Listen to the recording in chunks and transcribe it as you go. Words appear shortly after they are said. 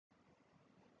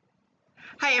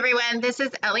Hi everyone, this is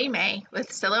Ellie Mae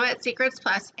with Silhouette Secrets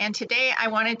Plus, and today I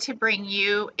wanted to bring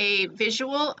you a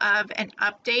visual of an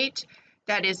update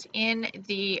that is in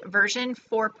the version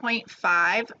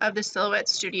 4.5 of the Silhouette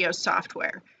Studio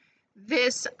software.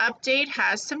 This update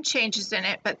has some changes in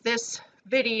it, but this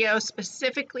video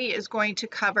specifically is going to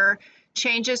cover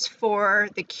changes for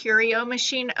the Curio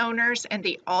machine owners and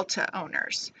the Alta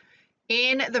owners.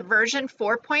 In the version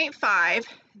 4.5,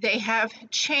 they have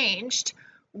changed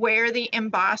where the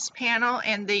emboss panel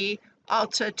and the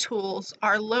Alta tools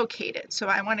are located. So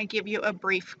I want to give you a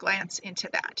brief glance into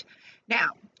that.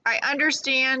 Now, I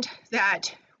understand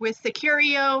that with the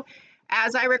Curio,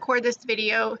 as I record this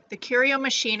video, the Curio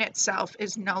machine itself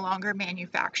is no longer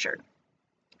manufactured.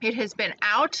 It has been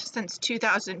out since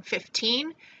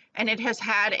 2015, and it has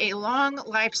had a long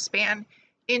lifespan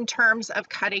in terms of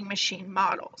cutting machine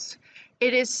models.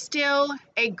 It is still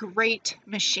a great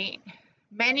machine.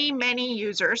 Many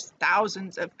users,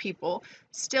 thousands of people,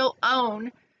 still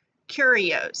own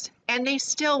Curios, and they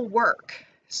still work.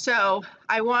 So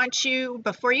I want you,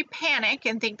 before you panic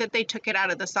and think that they took it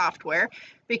out of the software,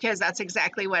 because that's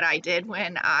exactly what I did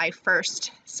when I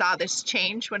first saw this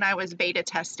change when I was beta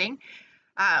testing.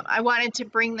 I wanted to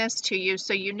bring this to you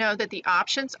so you know that the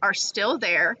options are still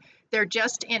there. They're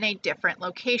just in a different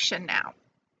location now.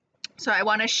 So I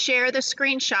want to share the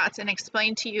screenshots and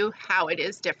explain to you how it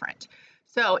is different.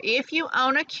 So if you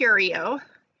own a Curio,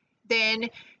 then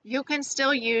you can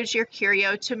still use your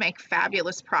Curio to make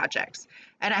fabulous projects.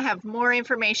 And I have more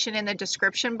information in the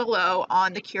description below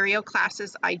on the Curio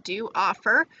classes I do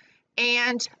offer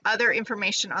and other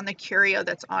information on the Curio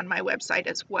that's on my website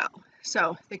as well.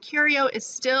 So the Curio is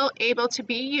still able to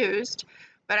be used,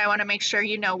 but I want to make sure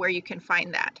you know where you can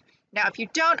find that. Now, if you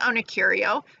don't own a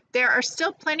Curio, there are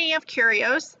still plenty of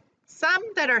Curios, some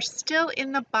that are still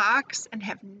in the box and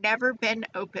have never been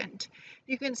opened.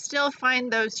 You can still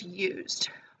find those used,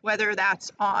 whether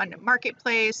that's on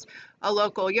Marketplace, a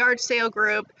local yard sale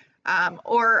group,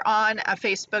 or on a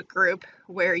Facebook group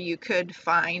where you could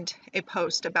find a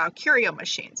post about Curio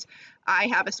machines. I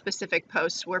have a specific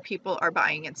post where people are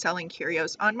buying and selling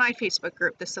Curios on my Facebook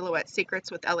group, the Silhouette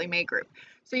Secrets with Ellie Mae group.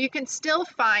 So you can still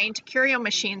find Curio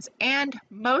machines, and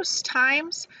most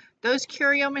times those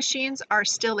Curio machines are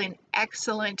still in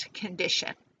excellent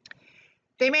condition.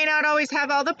 They may not always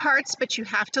have all the parts, but you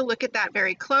have to look at that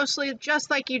very closely, just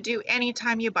like you do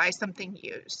anytime you buy something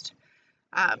used.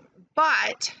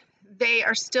 But they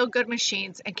are still good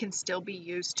machines and can still be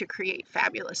used to create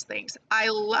fabulous things. I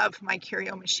love my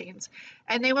Curio machines,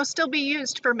 and they will still be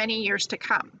used for many years to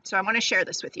come. So I want to share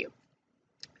this with you.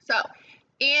 So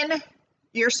in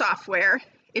your software,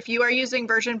 if you are using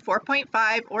version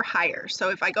 4.5 or higher, so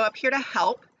if I go up here to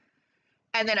Help,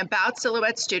 and then About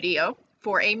Silhouette Studio,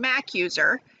 for a Mac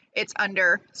user, it's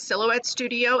under Silhouette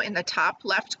Studio in the top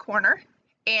left corner,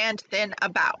 and then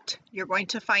About. You're going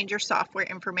to find your software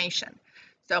information.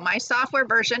 So my software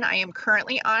version, I am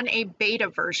currently on a beta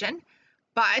version,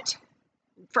 but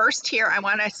first here I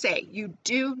want to say you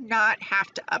do not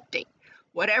have to update.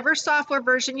 Whatever software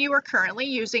version you are currently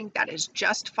using, that is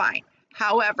just fine.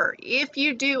 However, if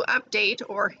you do update,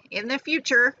 or in the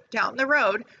future down the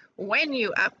road, when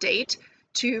you update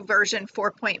to version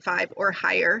 4.5 or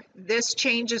higher, this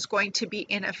change is going to be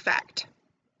in effect.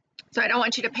 So I don't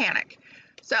want you to panic.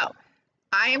 So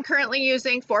I am currently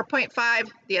using 4.5.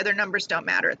 The other numbers don't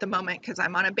matter at the moment because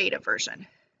I'm on a beta version.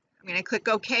 I'm going to click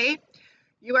OK.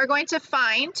 You are going to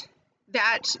find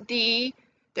that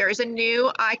there is a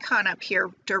new icon up here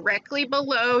directly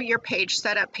below your page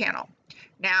setup panel.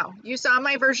 Now, you saw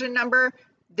my version number.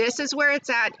 This is where it's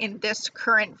at in this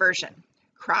current version.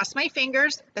 Cross my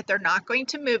fingers that they're not going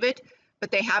to move it,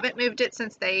 but they haven't moved it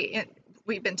since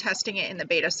we've been testing it in the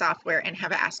beta software and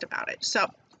have asked about it. So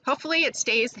hopefully it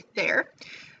stays there.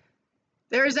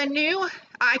 There's a new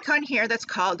icon here that's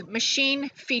called Machine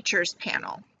Features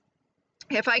Panel.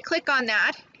 If I click on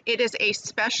that, it is a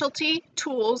Specialty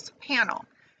Tools panel.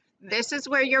 This is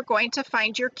where you're going to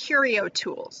find your Curio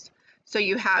tools. So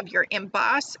you have your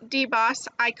Emboss, Deboss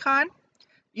icon,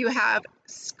 you have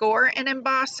Score and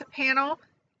Emboss panel,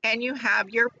 and you have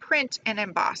your Print and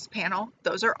Emboss panel.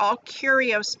 Those are all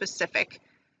Curio specific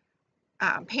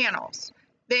panels.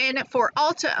 Then for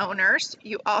Alta owners,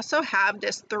 you also have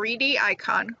this 3D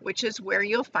icon, which is where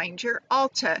you'll find your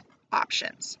Alta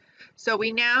options. So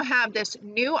we now have this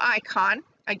new icon.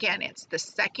 Again, it's the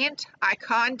second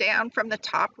icon down from the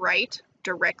top right,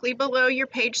 directly below your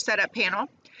page setup panel.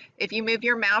 If you move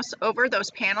your mouse over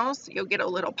those panels, you'll get a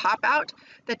little pop-out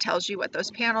that tells you what those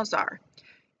panels are.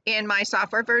 In my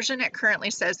software version, it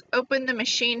currently says Open the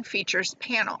Machine Features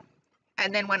panel.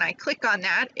 And then when I click on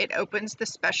that, it opens the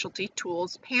Specialty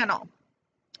Tools panel.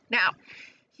 Now,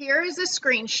 here is a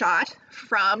screenshot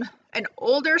from an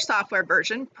older software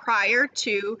version prior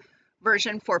to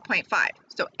version 4.5.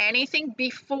 So anything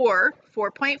before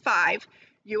 4.5,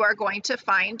 you are going to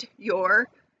find your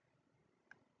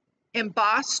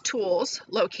emboss tools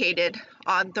located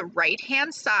on the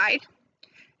right-hand side,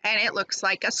 and it looks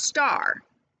like a star.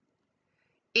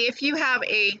 If you have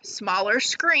a smaller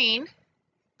screen,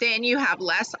 then you have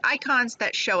less icons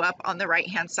that show up on the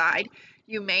right-hand side.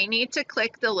 You may need to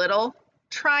click the little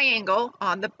triangle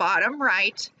on the bottom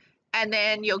right, and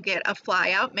then you'll get a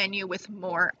flyout menu with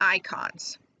more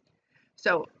icons.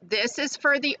 So this is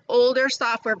for the older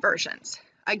software versions.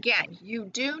 Again, you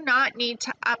do not need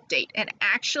to update, and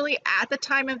actually at the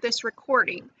time of this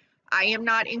recording, I am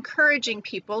not encouraging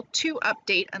people to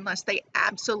update unless they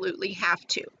absolutely have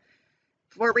to.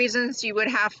 For reasons you would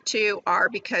have to are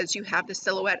because you have the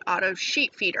Silhouette Auto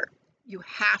Sheet Feeder. You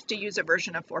have to use a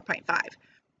version of 4.5.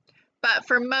 But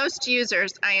for most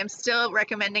users, I am still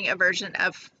recommending a version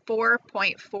of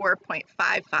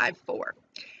 4.4.554.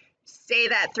 Say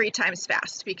that 3 times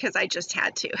fast because I just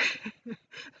had to.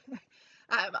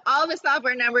 All the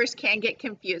software numbers can get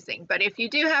confusing, but if you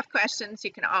do have questions,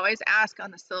 you can always ask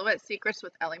on the Silhouette Secrets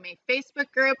with Ellie Mae Facebook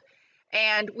group.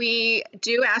 And we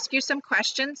do ask you some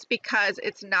questions because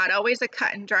it's not always a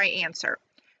cut and dry answer.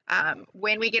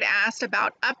 When we get asked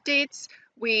about updates,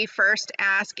 we first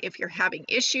ask if you're having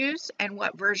issues and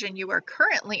what version you are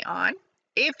currently on.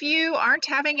 If you aren't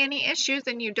having any issues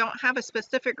and you don't have a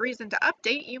specific reason to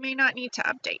update, you may not need to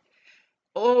update.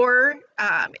 Or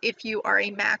if you are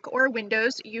a Mac or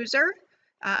Windows user,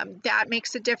 that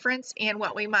makes a difference in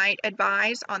what we might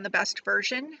advise on the best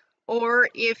version, or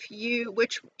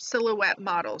which Silhouette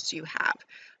models you have.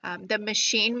 The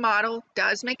machine model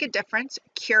does make a difference.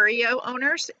 Curio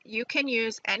owners, you can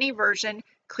use any version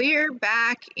clear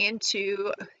back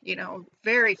into,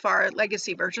 very far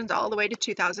legacy versions all the way to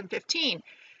 2015,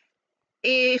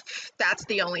 if that's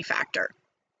the only factor.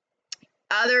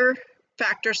 Other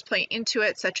factors play into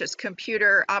it, such as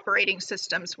computer operating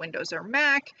systems, Windows or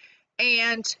Mac,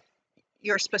 and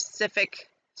your specific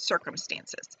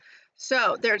circumstances.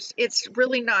 So it's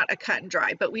really not a cut and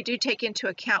dry, but we do take into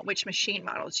account which machine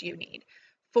models you need.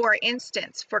 For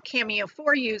instance, for Cameo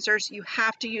 4 users, you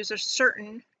have to use a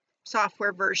certain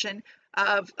software version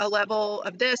of a level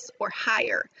of this or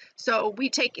higher. So we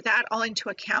take that all into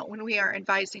account when we are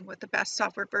advising what the best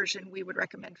software version we would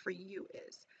recommend for you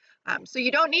is. So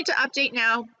you don't need to update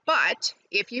now, but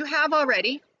if you have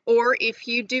already, or if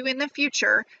you do in the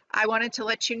future, I wanted to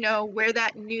let you know where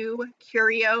that new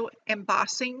Curio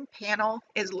embossing panel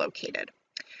is located.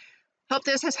 Hope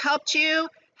this has helped you.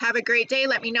 Have a great day.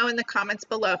 Let me know in the comments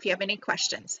below if you have any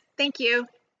questions. Thank you.